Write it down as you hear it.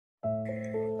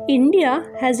India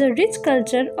has a rich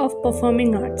culture of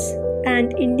performing arts,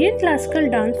 and Indian classical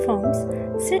dance forms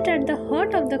sit at the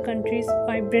heart of the country's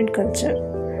vibrant culture.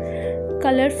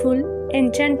 Colorful,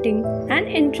 enchanting, and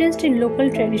entrenched in local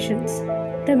traditions,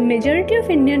 the majority of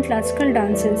Indian classical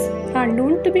dances are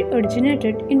known to be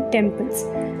originated in temples,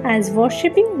 as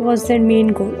worshipping was their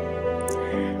main goal.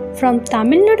 From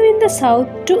Tamil Nadu in the south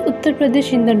to Uttar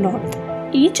Pradesh in the north,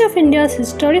 each of India's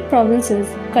historic provinces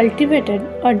cultivated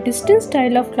a distinct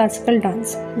style of classical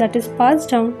dance that is passed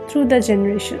down through the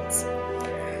generations.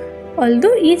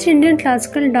 Although each Indian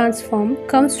classical dance form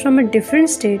comes from a different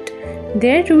state,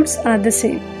 their roots are the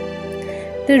same.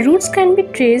 The roots can be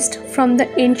traced from the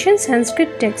ancient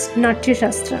Sanskrit text Natya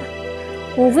Shastra.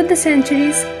 Over the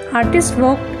centuries, artists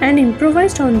worked and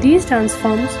improvised on these dance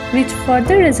forms, which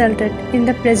further resulted in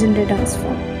the present-day dance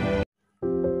form.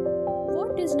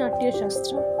 What is Natya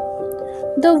Shastra?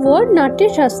 The word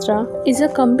Natya Shastra is a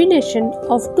combination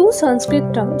of two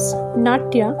Sanskrit terms,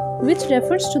 Natya, which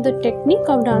refers to the technique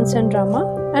of dance and drama,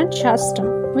 and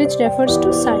Shastra, which refers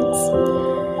to science.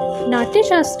 Natya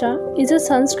Shastra is a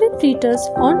Sanskrit treatise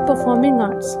on performing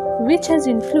arts, which has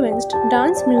influenced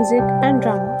dance, music, and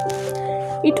drama.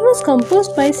 It was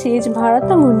composed by sage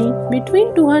Bharata Muni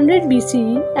between 200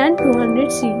 BCE and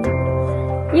 200 CE.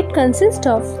 It consists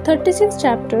of 36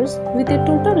 chapters with a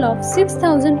total of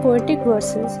 6,000 poetic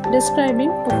verses describing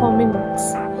performing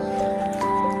arts.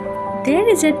 There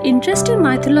is an interesting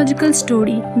mythological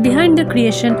story behind the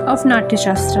creation of Natya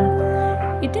Shastra.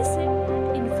 It is said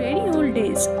that in very old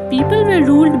days, people were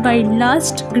ruled by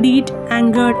lust, greed,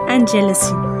 anger, and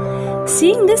jealousy.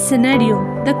 Seeing this scenario,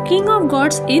 the king of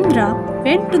gods Indra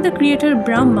went to the creator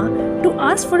Brahma to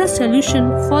ask for a solution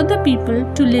for the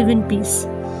people to live in peace.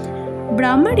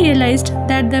 Brahma realized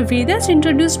that the Vedas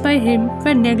introduced by him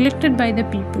were neglected by the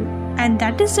people, and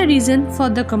that is the reason for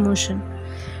the commotion.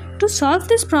 To solve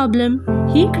this problem,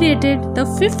 he created the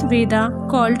fifth Veda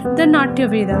called the Natya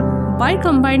Veda by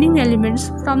combining elements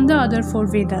from the other four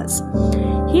Vedas.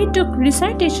 He took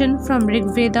recitation from Rig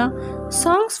Veda,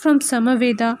 songs from Sama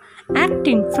Veda,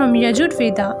 acting from Yajur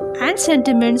Veda, and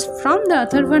sentiments from the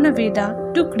Atharvana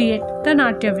Veda to create the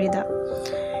Natya Veda.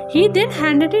 He then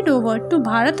handed it over to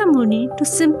Bharata Muni to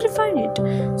simplify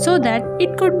it so that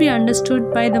it could be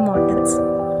understood by the mortals.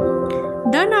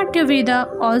 The Natya Veda,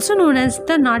 also known as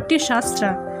the Natya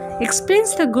Shastra,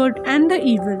 explains the good and the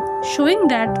evil, showing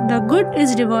that the good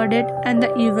is rewarded and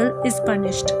the evil is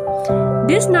punished.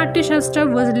 This Natya Shastra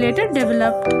was later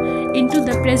developed into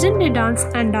the present-day dance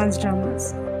and dance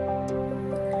dramas.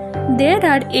 There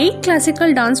are 8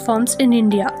 classical dance forms in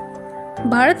India: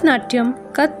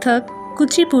 Bharatnatyam, Kathak,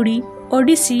 Kuchipudi,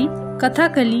 Odissi,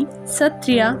 Kathakali,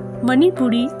 Satriya,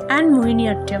 Manipuri, and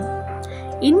Mohiniyattam.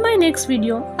 In my next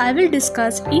video, I will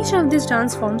discuss each of these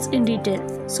dance forms in detail,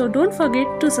 so don't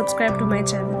forget to subscribe to my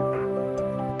channel.